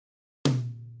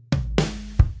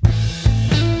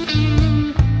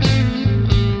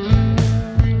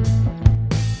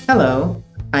Hello,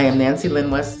 I am Nancy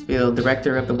Lynn Westfield,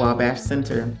 Director of the Wabash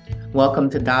Center. Welcome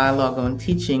to Dialogue on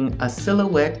Teaching, a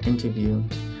Silhouette interview.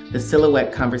 The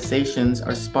Silhouette conversations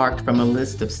are sparked from a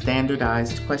list of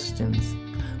standardized questions.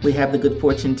 We have the good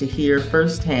fortune to hear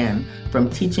firsthand from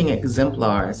teaching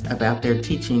exemplars about their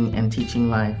teaching and teaching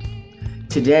life.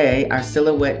 Today, our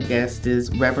Silhouette guest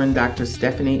is Reverend Dr.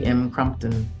 Stephanie M.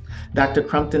 Crumpton. Dr.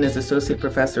 Crumpton is Associate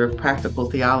Professor of Practical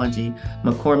Theology,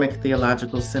 McCormick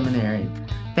Theological Seminary.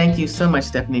 Thank you so much,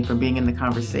 Stephanie, for being in the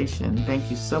conversation.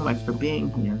 Thank you so much for being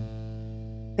here.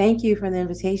 Thank you for the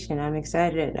invitation. I'm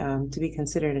excited to be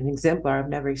considered an exemplar. I've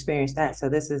never experienced that, so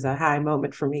this is a high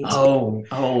moment for me too.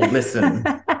 Listen.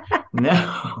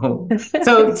 No.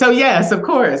 So yes, of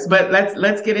course. But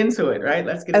let's get into it, right?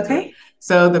 Let's get into it. Okay.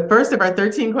 So the first of our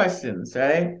 13 questions,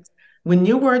 right? When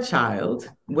you were a child,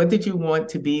 what did you want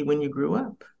to be when you grew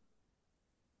up?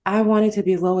 I wanted to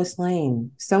be Lois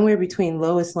Lane, somewhere between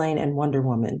Lois Lane and Wonder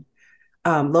Woman.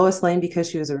 Lois Lane because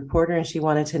she was a reporter and she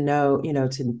wanted to know,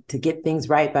 to get things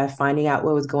right by finding out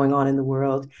what was going on in the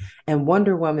world. And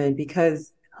Wonder Woman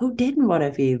because who didn't want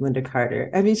to be Linda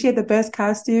Carter? I mean, she had the best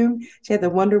costume. She had the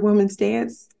Wonder Woman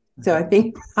stance. So I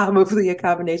think probably a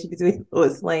combination between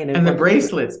Lois Lane and And the Wonder Woman.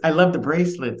 bracelets. I love the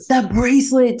bracelets. The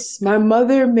bracelets. My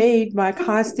mother made my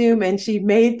costume and she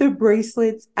made the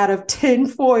bracelets out of tin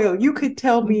foil. You could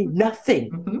tell me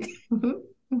nothing.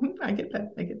 I get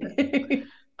that. I get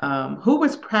that. Who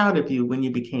was proud of you when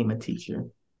you became a teacher?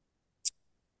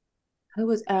 Who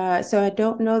was so I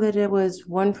don't know that it was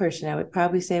one person. I would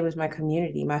probably say it was my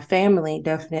community, my family,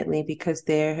 definitely, because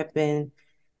there have been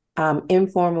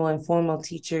informal and formal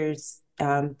teachers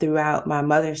throughout my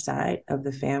mother's side of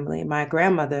the family. My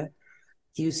grandmother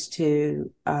used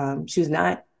to, she was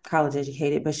not college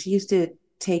educated, but she used to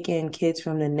take in kids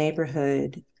from the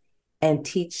neighborhood and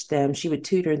teach them. She would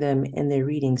tutor them in their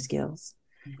reading skills.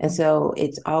 And so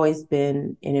it's always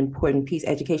been an important piece.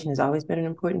 Education has always been an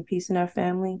important piece in our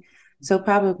family. So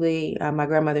probably my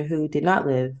grandmother, who did not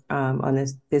live on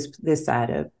this side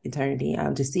of eternity,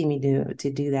 to see me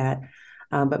do that.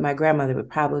 But my grandmother would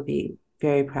probably be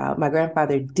very proud. My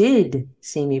grandfather did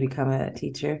see me become a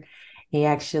teacher. He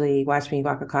actually watched me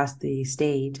walk across the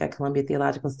stage at Columbia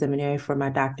Theological Seminary for my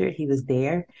doctorate. He was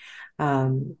there.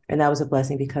 And that was a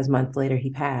blessing because months later he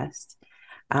passed.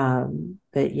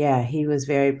 But yeah, he was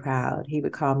very proud. He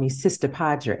would call me Sister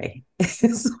Padre,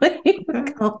 is what he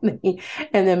would call me.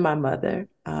 And then my mother.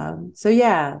 So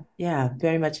yeah,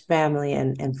 very much family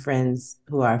and friends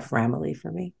who are family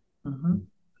for me. Mm-hmm.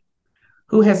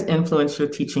 Who has influenced your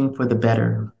teaching for the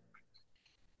better?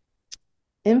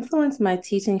 Influence my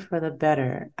teaching for the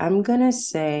better. I'm gonna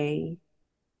say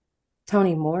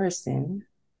Toni Morrison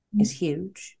is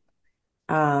huge.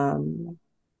 Um,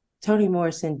 Toni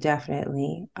Morrison,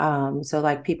 definitely. So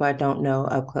like people I don't know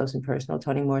up close and personal,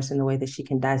 Toni Morrison, the way that she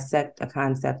can dissect a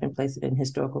concept and place it in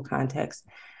historical context.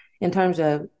 In terms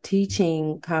of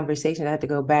teaching conversation, I have to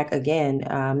go back again.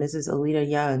 Mrs. Alita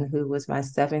Young, who was my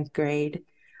seventh grade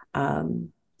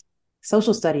um,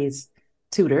 social studies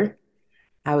tutor.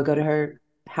 I would go to her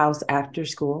house after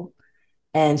school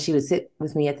and she would sit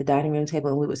with me at the dining room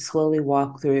table and we would slowly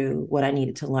walk through what I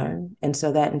needed to learn. And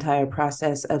so that entire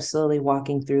process of slowly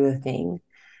walking through a thing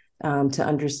to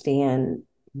understand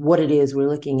what it is we're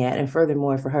looking at. And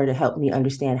furthermore, for her to help me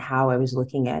understand how I was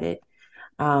looking at it.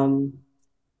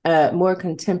 More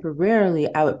contemporarily,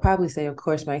 I would probably say, of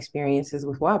course, my experiences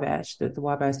with Wabash, the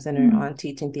Wabash Center on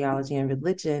Teaching Theology and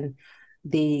Religion,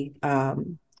 the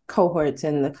cohorts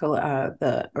and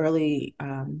the early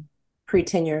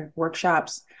pre-tenure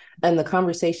workshops and the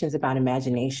conversations about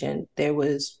imagination. There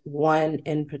was one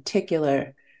in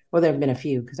particular, well, there have been a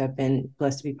few because I've been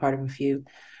blessed to be part of a few.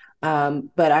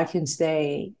 But I can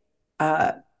say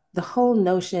the whole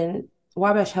notion,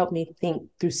 Wabash helped me think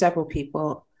through several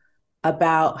people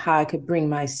about how I could bring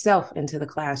myself into the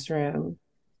classroom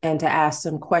and to ask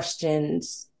some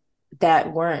questions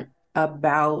that weren't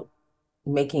about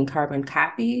making carbon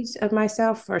copies of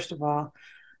myself, first of all,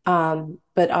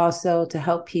 but also to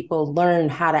help people learn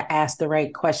how to ask the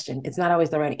right question. It's not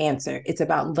always the right answer. It's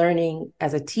about learning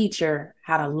as a teacher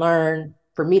how to learn,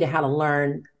 for me to how to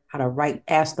learn how to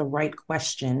ask the right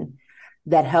question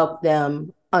that helped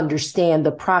them understand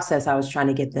the process I was trying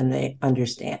to get them to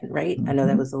understand, right? I know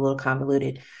that was a little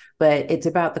convoluted, but it's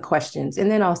about the questions.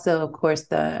 And then also, of course,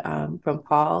 from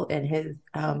Paul and his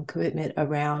commitment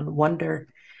around wonder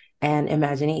and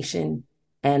imagination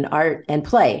and art and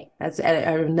play.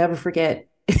 I'll never forget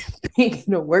being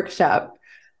in a workshop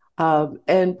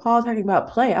and Paul talking about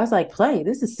play. I was like, play,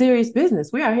 this is serious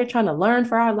business. We're out here trying to learn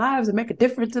for our lives and make a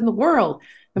difference in the world.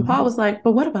 And Paul was like,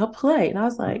 but what about play? And I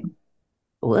was like,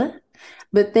 what?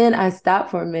 But then I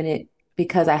stopped for a minute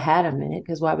because I had a minute,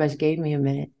 because Wabash gave me a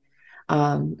minute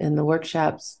in the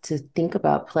workshops to think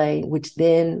about play, which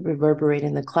then reverberates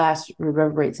in the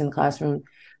classroom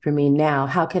for me now.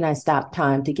 How can I stop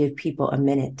time to give people a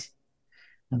minute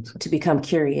to become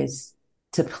curious,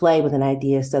 to play with an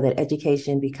idea so that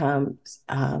education becomes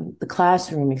the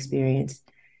classroom experience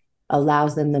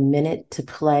allows them the minute to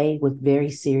play with very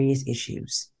serious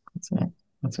issues. That's right.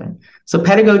 That's right. So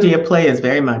pedagogy of play is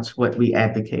very much what we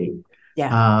advocate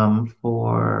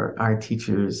for our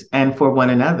teachers and for one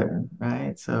another,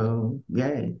 right? So,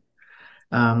 yay.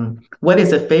 What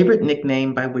is a favorite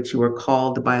nickname by which you are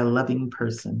called by a loving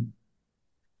person?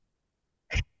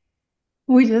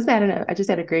 I just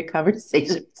had a great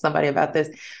conversation with somebody about this.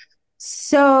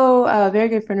 So a very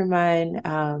good friend of mine,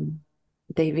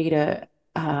 Davida,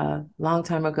 a long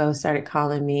time ago started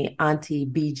calling me Auntie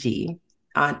BG,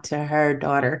 aunt to her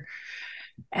daughter.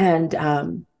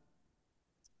 And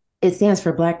it stands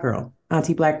for Black girl,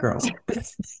 Auntie Black girl.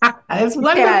 It's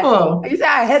wonderful.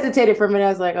 I hesitated for a minute. I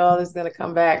was like, oh, this is going to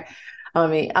come back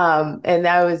on me. And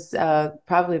that was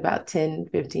probably about 10,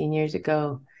 15 years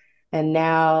ago. And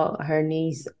now her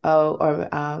niece,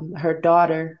 her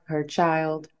daughter, her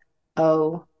child,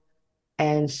 and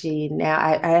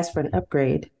I asked for an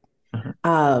upgrade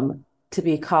to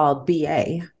be called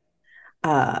BA,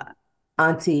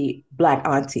 Auntie Black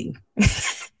Auntie.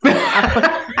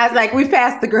 I was like, we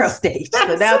passed the girl stage.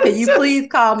 So now can you please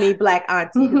call me Black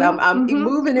Auntie? Because I'm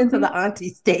moving into the auntie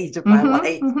stage of my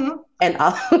life. And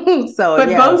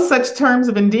both such terms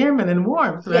of endearment and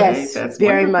warmth, right? Yes, that's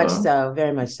very wonderful. Much so.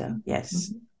 Very much so.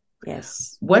 Yes.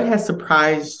 Yes. What has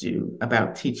surprised you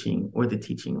about teaching or the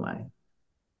teaching life?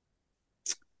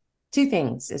 Two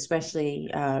things, especially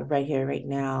right here, right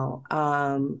now.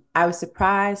 I was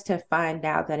surprised to find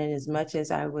out that in as much as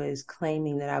I was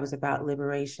claiming that I was about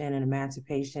liberation and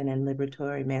emancipation and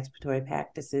emancipatory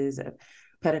practices of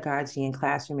pedagogy and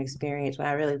classroom experience, when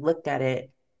I really looked at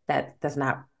it, that's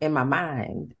not in my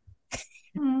mind.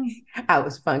 I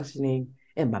was functioning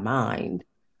in my mind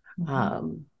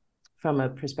from a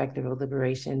perspective of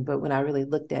liberation. But when I really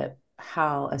looked at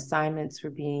how assignments were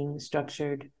being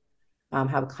structured,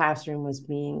 how the classroom was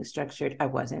being structured, I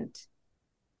wasn't.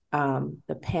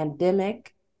 The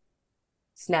pandemic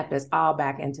snapped us all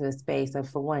back into a space of,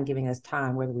 for one, giving us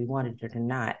time, whether we wanted it or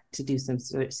not, to do some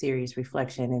serious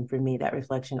reflection. And for me, that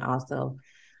reflection also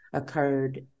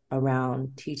occurred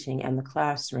around teaching and the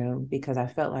classroom, because I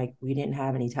felt like we didn't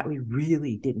have any time. We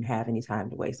really didn't have any time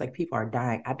to waste. Like, people are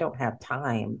dying. I don't have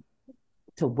time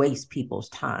to waste people's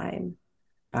time.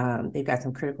 They've got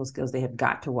some critical skills they have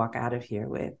got to walk out of here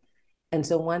with. And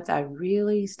so once I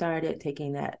really started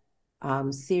taking that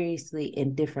seriously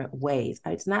in different ways,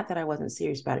 it's not that I wasn't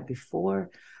serious about it before,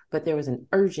 but there was an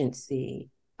urgency.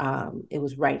 It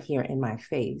was right here in my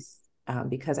face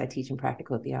because I teach in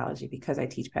practical theology, because I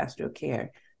teach pastoral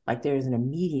care. Like, there's an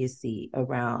immediacy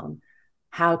around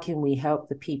how can we help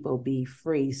the people be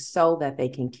free so that they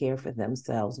can care for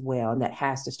themselves well. And that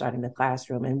has to start in the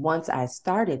classroom. And once I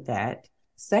started that,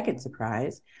 second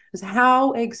surprise was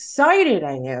how excited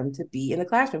I am to be in the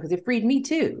classroom, because it freed me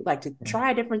too, like to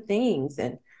try different things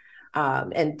and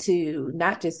to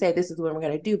not just say this is what we're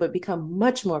going to do, but become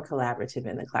much more collaborative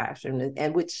in the classroom,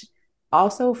 and which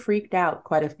also freaked out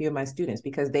quite a few of my students,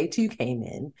 because they too came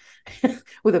in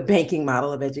with a banking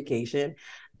model of education,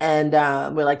 and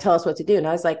we're like, tell us what to do. And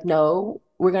I was like, no,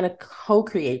 we're going to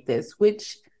co-create this,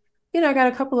 which, I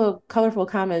got a couple of colorful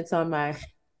comments on my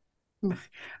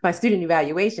student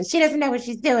evaluation. She doesn't know what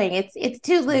she's doing. It's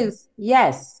too loose.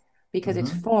 Yes, because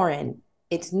it's foreign,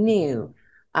 it's new.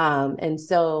 And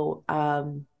so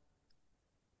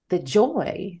the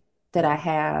joy that I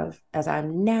have as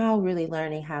I'm now really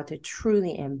learning how to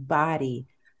truly embody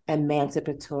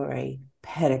emancipatory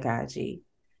pedagogy,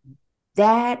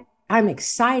 that I'm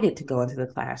excited to go into the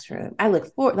classroom. I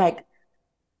look forward,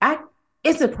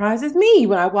 it surprises me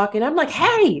when I walk in. I'm like,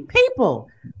 hey, people,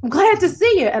 I'm glad to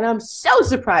see you. And I'm so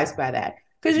surprised by that.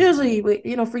 Because usually,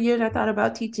 for years, I thought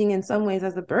about teaching in some ways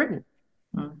as a burden.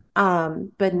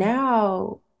 But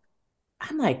now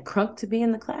I'm like crunk to be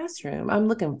in the classroom. I'm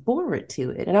looking forward to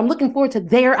it. And I'm looking forward to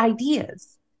their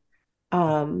ideas.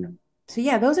 So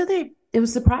yeah, it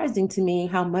was surprising to me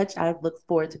how much I look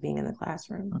forward to being in the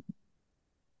classroom.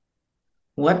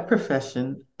 What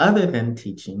profession other than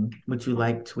teaching would you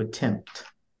like to attempt?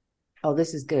 Oh,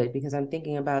 this is good, because I'm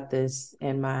thinking about this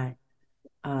in my,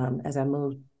 as I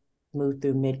moved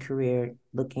through mid-career,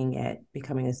 looking at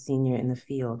becoming a senior in the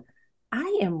field.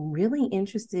 I am really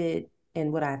interested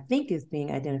in what I think is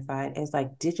being identified as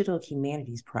like digital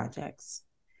humanities projects,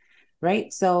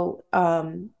 right? So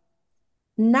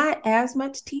not as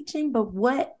much teaching, but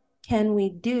what can we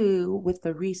do with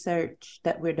the research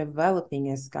that we're developing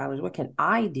as scholars? What can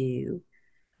I do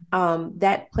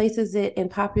that places it in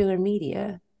popular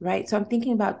media, right? So I'm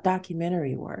thinking about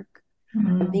documentary work.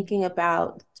 I'm Mm-hmm. thinking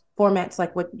about formats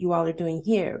like what you all are doing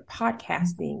here,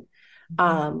 podcasting.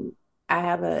 Um, I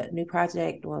have a new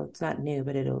project. Well, it's not new,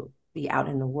 but it'll be out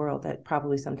in the world that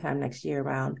probably sometime next year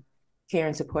around care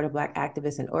and support of Black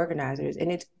activists and organizers.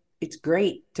 And it's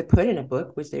great to put in a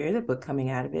book, which there is a book coming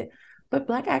out of it. But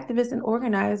Black activists and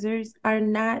organizers are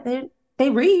not, they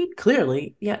read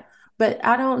clearly. Yeah. But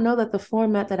I don't know that the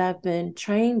format that I've been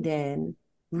trained in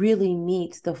really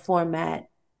meets the format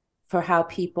for how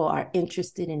people are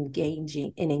interested in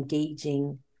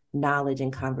engaging knowledge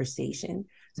and conversation.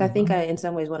 So I think I, in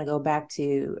some ways, want to go back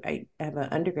to, I have an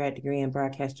undergrad degree in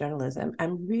broadcast journalism.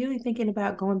 I'm really thinking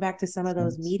about going back to some of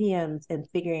those mediums and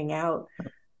figuring out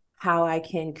how I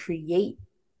can create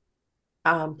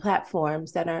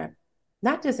platforms that are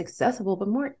not just accessible, but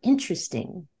more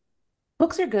interesting.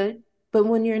 Books are good, but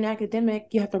when you're an academic,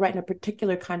 you have to write in a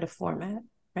particular kind of format,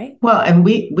 right? Well, and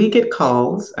we get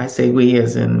calls, I say we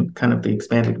as in kind of the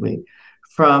expanded we,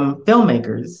 from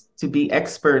filmmakers to be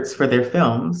experts for their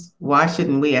films. Why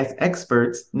shouldn't we as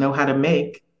experts know how to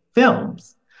make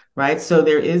films? Right. So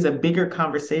there is a bigger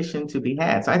conversation to be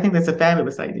had. So I think that's a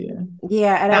fabulous idea.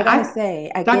 Yeah, and I Now gotta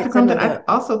say, I Dr. get some Crumpton, of I the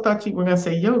also thought you were gonna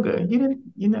say yoga. You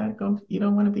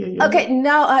don't want to be a yoga. okay,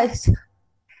 no,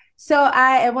 so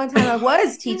I at one time I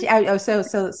was teaching.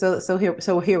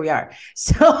 So here we are.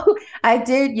 So I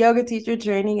did yoga teacher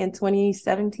training in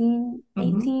 2017,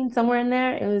 Mm-hmm. 18, somewhere in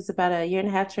there. It was about a year and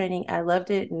a half training. I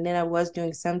loved it, and then I was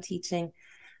doing some teaching,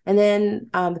 and then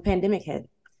the pandemic hit,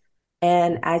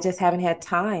 and I just haven't had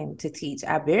time to teach.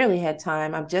 I barely had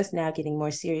time. I'm just now getting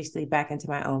more seriously back into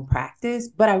my own practice,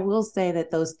 but I will say that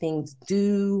those things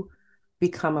do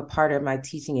become a part of my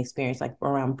teaching experience, like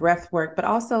around breath work, but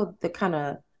also the kind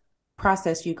of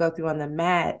process you go through on the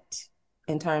mat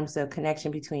in terms of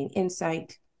connection between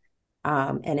insight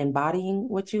and embodying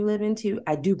what you live into.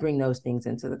 I do bring those things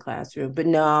into the classroom, but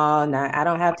no, no, I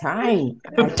don't have time.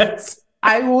 That's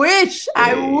I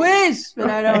okay. wish, but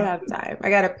I don't have time. I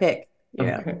got to pick.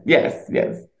 Yeah. Okay. Yes,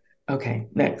 yes. Okay,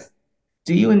 next.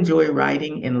 Do you enjoy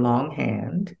writing in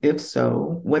longhand? If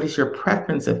so, what is your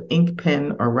preference of ink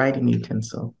pen or writing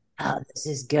utensil? Oh, this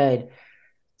is good.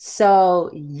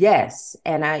 So yes,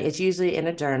 and it's usually in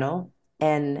a journal.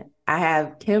 And I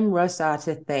have Kim Russa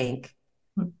to thank.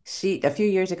 A few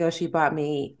years ago she bought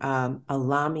me a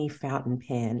Lamy fountain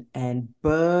pen, and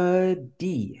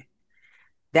buddy,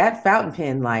 that fountain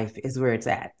pen life is where it's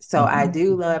at. So I Mhm,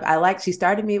 do love, I like, she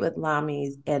started me with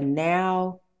Lamy's, and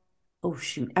now, oh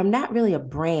shoot, I'm not really a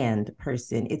brand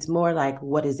person. It's more like,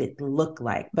 what does it look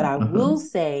like? But I will mhm,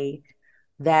 say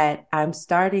that I'm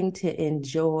starting to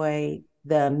enjoy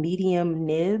the medium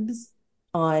nibs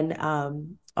on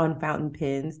fountain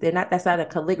pens. That's not a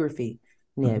calligraphy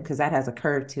nib mhm, because that has a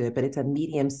curve to it, but it's a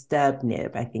medium stub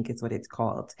nib, I think is what it's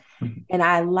called. mhm. And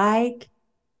I like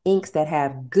inks that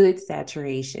have good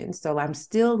saturation. So I'm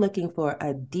still looking for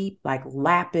a deep, like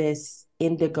lapis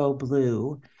indigo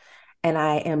blue. And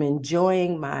I am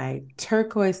enjoying my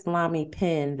turquoise Lamy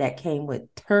pen that came with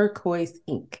turquoise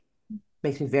ink.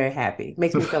 Makes me very happy.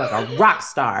 Makes me feel like a rock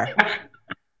star.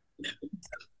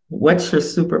 What's your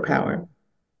superpower?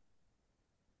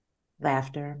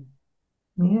 Laughter,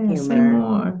 Yeah, say humor,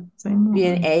 more. Say more.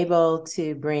 being able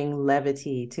to bring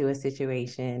levity to a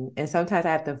situation. And sometimes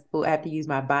I have to use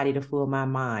my body to fool my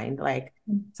mind. Like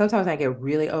sometimes I get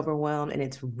really overwhelmed and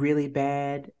it's really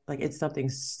bad. Like it's something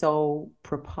so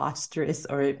preposterous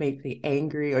or it makes me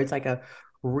angry or it's like a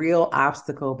real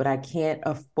obstacle, but I can't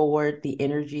afford the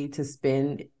energy to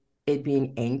spend it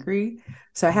being angry.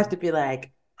 So I have to be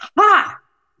like, ha,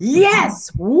 Mhm,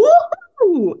 yes,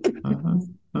 woo.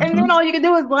 mhm, And then mhm, all you can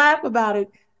do is laugh about it.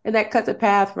 And that cuts a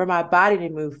path for my body to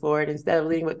move forward instead of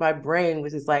leading with my brain,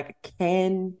 which is like,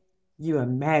 can you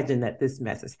imagine that this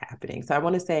mess is happening? So I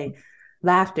want to say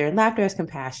laughter, and laughter is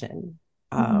compassion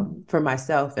mhm. for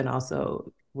myself and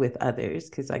also with others.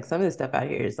 Cause like some of the stuff out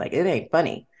here is like, it ain't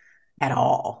funny at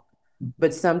all.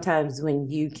 But sometimes when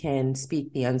you can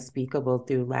speak the unspeakable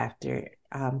through laughter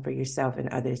for yourself and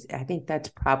others, I think that's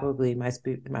probably my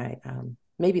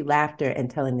maybe laughter and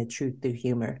telling the truth through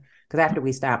humor. Because after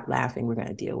we stop laughing, we're going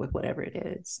to deal with whatever it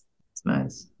is. That's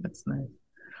nice. That's nice.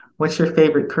 What's your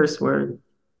favorite curse word?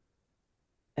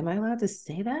 Am I allowed to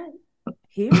say that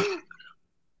here?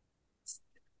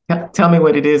 Tell me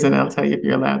what it is, and I'll tell you if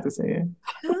you're allowed to say it.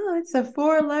 Oh, it's a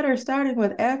four-letter starting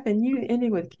with F and you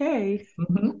ending with K.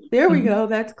 Mhm, There we mhm, go.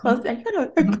 That's close. mhm, I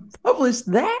gotta mhm. publish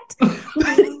that.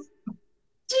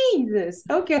 Jesus.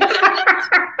 Okay.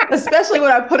 Especially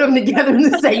when I put them together in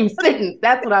the same sentence.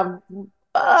 That's what I'm,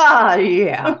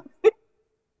 yeah.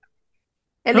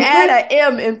 And add Okay. a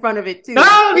M in front of it too.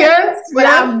 Oh, yes, But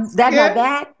yes,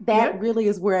 yes, that yes. really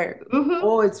is where, Mm-hmm,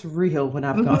 oh, it's real when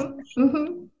I've gone. mm-hmm,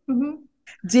 mm-hmm, mm-hmm.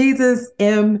 Jesus,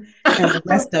 M, and the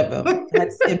rest of them.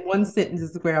 That's in one sentence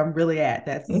is where I'm really at.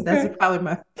 That's Okay, probably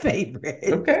my favorite.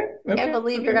 okay, Can't okay,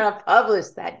 believe you're okay. gonna publish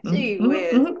that. Gee Mm-hmm,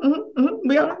 whiz. mm-hmm, mm-hmm, mm-hmm.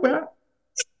 We are, we are.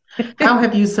 How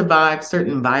have you survived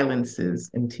certain violences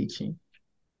in teaching?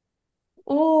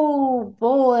 Oh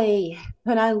boy.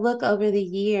 When I look over the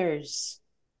years,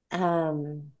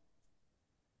 um,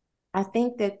 I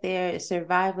think that their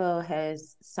survival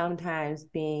has sometimes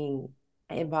been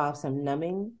involved some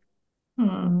numbing,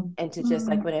 and to just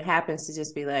like Mm-hmm. when it happens to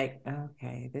just be like,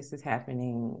 okay, this is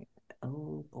happening.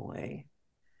 Oh boy.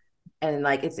 And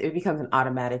like it becomes an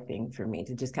automatic thing for me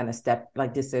to just kind of step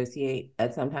like dissociate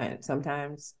at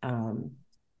sometimes.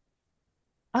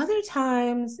 Other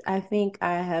times, I think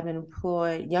I have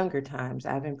employed younger times.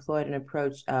 I've employed an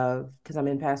approach of because I'm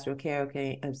in pastoral care.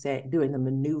 Okay, of saying doing the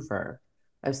maneuver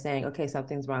of saying, okay,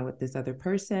 something's wrong with this other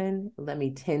person. Let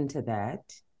me tend to that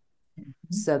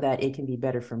so that it can be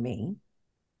better for me.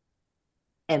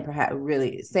 And perhaps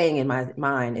really saying in my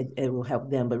mind, it will help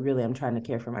them, but really I'm trying to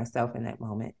care for myself in that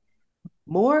moment.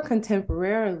 More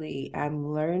contemporarily, I'm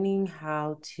learning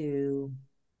how to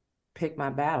pick my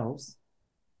battles.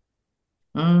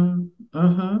 Mm-hmm,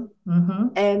 mm-hmm.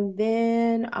 And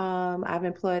then I've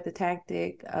employed the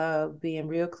tactic of being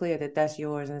real clear that that's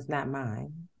yours and it's not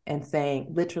mine. And saying,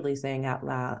 literally saying out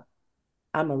loud,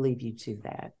 I'm gonna leave you to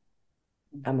that.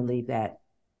 I'm gonna leave that.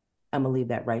 I'm gonna leave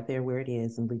that right there where it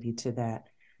is and leave you to that.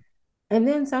 And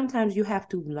then sometimes you have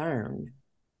to learn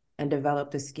and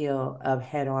develop the skill of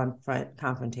head-on front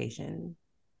confrontation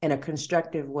in a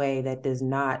constructive way that does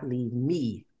not leave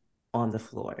me on the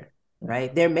floor.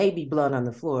 Right. There may be blood on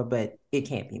the floor, but it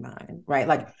can't be mine. Right.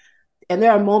 Like and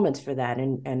there are moments for that.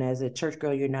 And as a church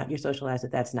girl, you're socialized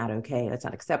that that's not okay, that's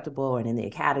not acceptable. And in the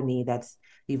academy, that's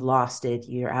you've lost it,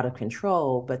 you're out of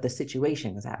control, but the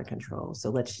situation was out of control.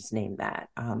 So let's just name that.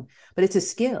 But it's a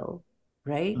skill,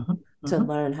 right? Mm-hmm, To mm-hmm.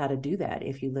 learn how to do that.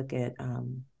 If you look at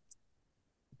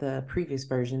the previous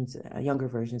versions, younger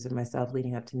versions of myself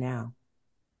leading up to now.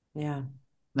 Yeah.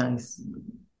 Nice.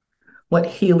 What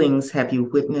healings have you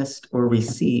witnessed or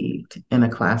received in a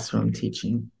classroom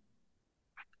teaching?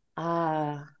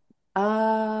 Uh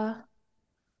uh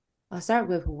I'll start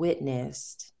with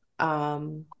witnessed.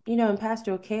 In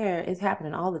pastoral care, it's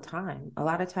happening all the time. A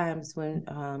lot of times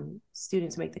when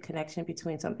students make the connection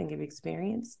between something they've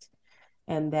experienced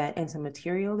and some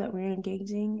material that we're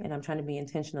engaging, and I'm trying to be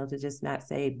intentional to just not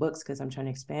say books because I'm trying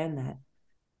to expand that.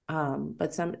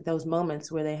 But some those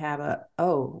moments where they have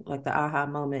like the aha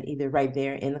moment, either right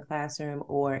there in the classroom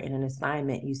or in an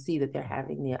assignment, you see that they're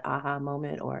having the aha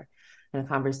moment or in a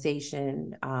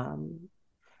conversation.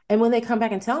 And when they come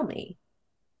back and tell me,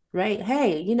 right?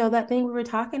 Hey, that thing we were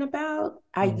talking about?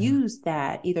 I Yeah. used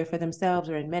that either for themselves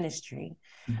or in ministry.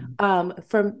 Mhm.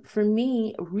 For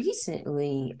me,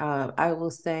 recently, I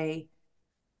will say,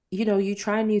 you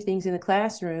try new things in the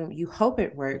classroom, you hope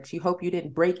it works, you hope you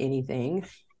didn't break anything,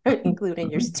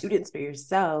 including your students or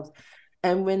yourselves.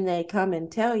 And when they come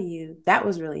and tell you that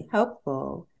was really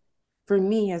helpful for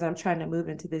me as I'm trying to move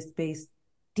into this space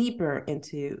deeper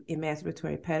into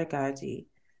emancipatory pedagogy,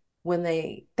 when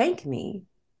they thank me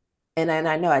and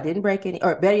I know I didn't break any,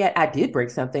 or better yet, I did break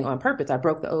something on purpose. I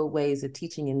broke the old ways of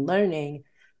teaching and learning,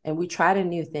 and we tried a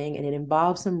new thing, and it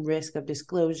involved some risk of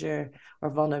disclosure or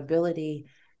vulnerability.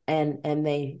 And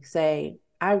they say,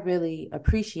 I really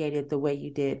appreciated the way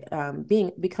you did.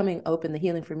 Becoming open. The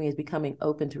healing for me is becoming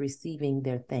open to receiving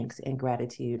their thanks and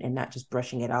gratitude, and not just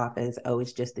brushing it off as, oh,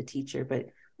 it's just the teacher. But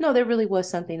no, there really was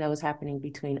something that was happening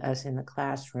between us in the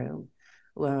classroom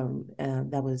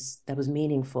that was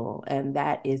meaningful, and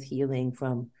that is healing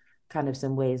from kind of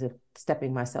some ways of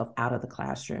stepping myself out of the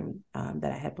classroom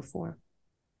that I had before.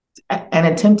 And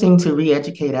attempting to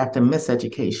re-educate after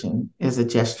miseducation is a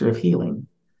gesture of healing,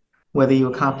 whether you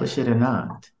accomplish Yeah, it or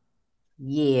not.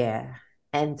 yeah,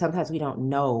 and sometimes we don't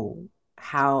know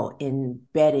how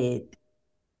embedded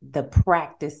the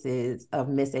practices of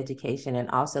miseducation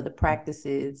and also the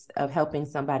practices of helping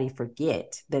somebody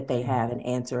forget that they have an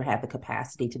answer, have the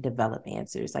capacity to develop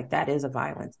answers. Like that is a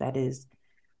violence. That is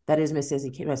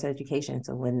miseducation.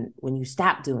 So when you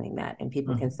stop doing that and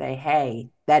people can Mhm, say, hey,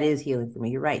 that is healing for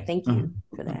me. You're right. Thank you mhm,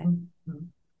 for that. mhm, mhm.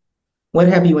 What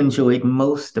have you enjoyed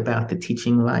most about the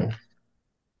teaching life?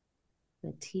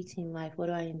 The teaching life, what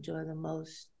do I enjoy the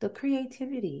most? The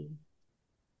creativity.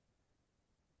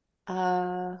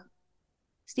 Uh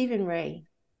Stephen Ray.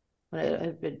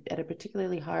 at a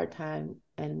particularly hard time,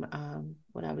 and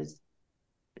when I was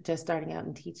just starting out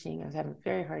in teaching, I was having a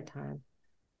very hard time.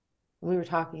 We were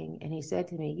talking, and he said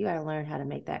to me, "You got to learn how to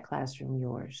make that classroom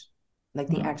yours, like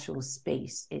the Mm. actual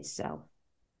space itself."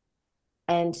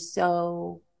 And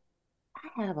so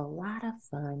I have a lot of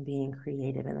fun being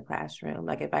creative in the classroom.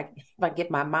 Like if I get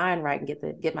my mind right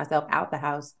and get myself out the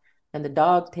house and the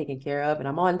dog's taken care of and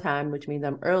I'm on time, which means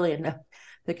I'm early enough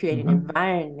to create an Mhm.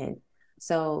 environment.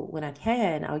 So when I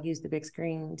can, I'll use the big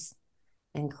screens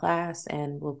in class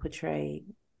and we'll portray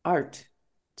art,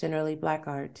 generally Black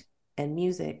art and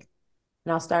music.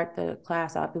 And I'll start the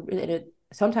class out.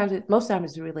 Most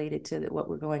times it's related to what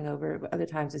we're going over, but other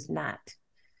times it's not.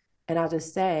 And I'll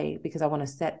just say, because I want to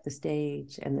set the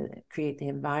stage and create the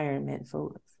environment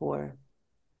for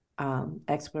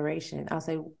exploration, I'll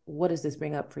say, what does this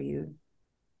bring up for you?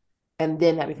 And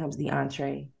then that becomes the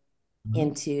entree Mhm.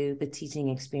 into the teaching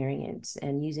experience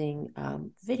and using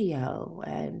video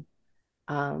and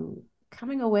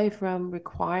coming away from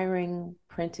requiring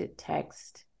printed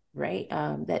text, right?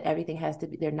 That everything has to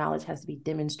be, their knowledge has to be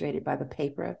demonstrated by the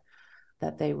paper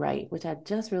that they write, which I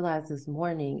just realized this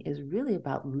morning is really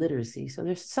about literacy. So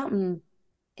there's something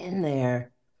in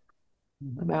there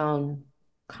Mhm. around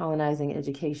colonizing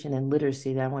education and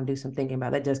literacy that I want to do some thinking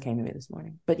about. That just came to me this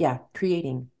morning. But yeah,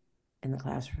 creating in the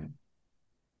classroom.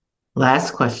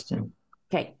 Last question.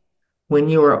 Okay. When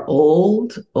you are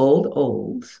old,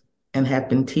 and have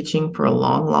been teaching for a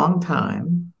long, long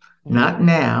time, Mm-hmm. not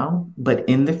now, but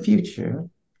in the future,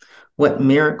 what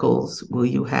miracles will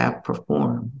you have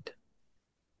performed?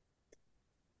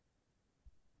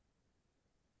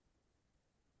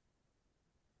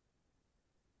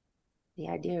 The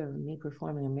idea of me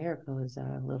performing a miracle is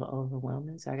a little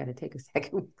overwhelming, so I got to take a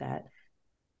second with that.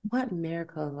 What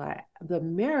miracle? The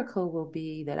miracle will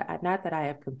be that not that I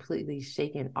have completely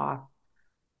shaken off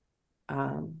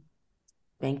um,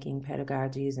 banking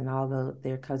pedagogies and all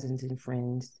their cousins and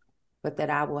friends, but that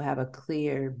I will have a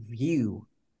clear view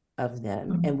of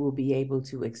them and will be able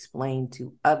to explain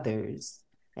to others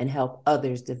and help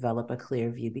others develop a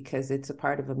clear view because it's a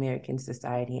part of American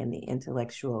society and the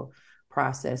intellectual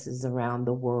processes around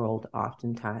the world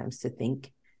oftentimes to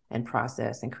think and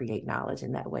process and create knowledge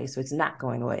in that way. So it's not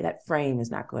going away. That frame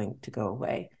is not going to go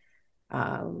away.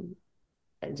 Um,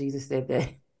 Jesus said that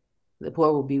the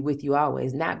poor will be with you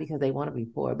always, not because they want to be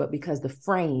poor, but because the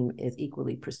frame is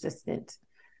equally persistent.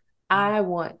 I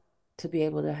want to be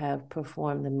able to have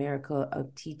performed the miracle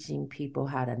of teaching people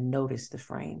how to notice the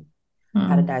frame,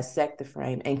 how to Mm. dissect the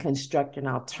frame, and construct an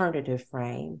alternative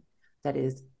frame that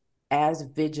is as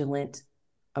vigilant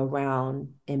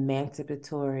around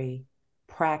emancipatory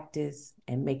practice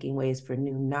and making ways for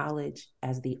new knowledge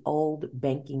as the old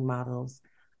banking models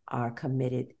are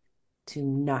committed to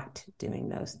not doing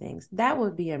those things. That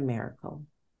would be a miracle,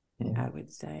 Yeah. I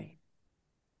would say.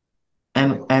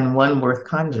 And one worth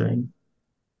conjuring.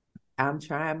 I'm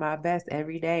trying my best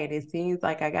every day, and it seems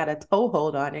like I got a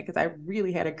toehold on it because I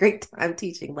really had a great time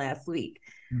teaching last week.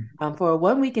 For a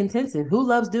 1 week intensive, who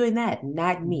loves doing that?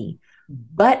 Not me,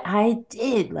 but I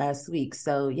did last week.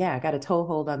 So yeah, I got a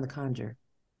toehold on the conjure.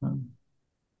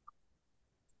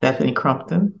 Stephanie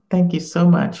Crumpton, thank you so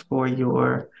much for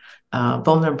your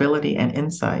vulnerability and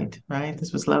insight, right?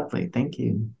 This was lovely. Thank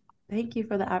you. Thank you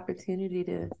for the opportunity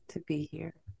to be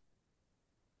here.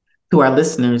 To our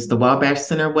listeners, the Wabash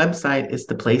Center website is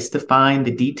the place to find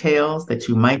the details that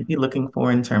you might be looking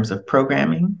for in terms of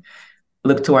programming.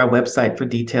 Look to our website for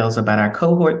details about our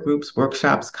cohort groups,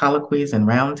 workshops, colloquies, and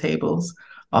roundtables.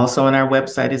 Also on our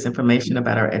website is information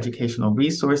about our educational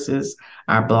resources,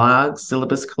 our blog,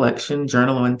 syllabus collection,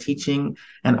 journal on teaching,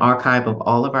 and archive of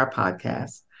all of our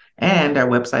podcasts. And our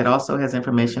website also has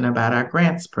information about our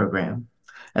grants program.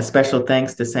 A special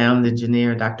thanks to sound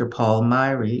engineer Dr. Paul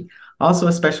Myrie. Also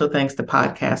a special thanks to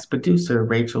podcast producer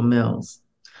Rachel Mills.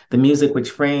 The music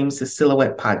which frames the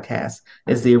Silhouette podcast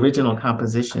is the original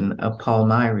composition of Paul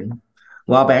Myrie.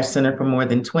 Wabash Center for more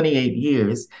than 28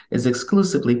 years is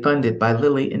exclusively funded by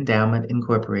Lilly Endowment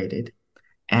Incorporated.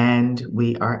 And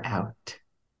we are out.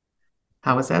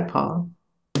 How was that, Paul?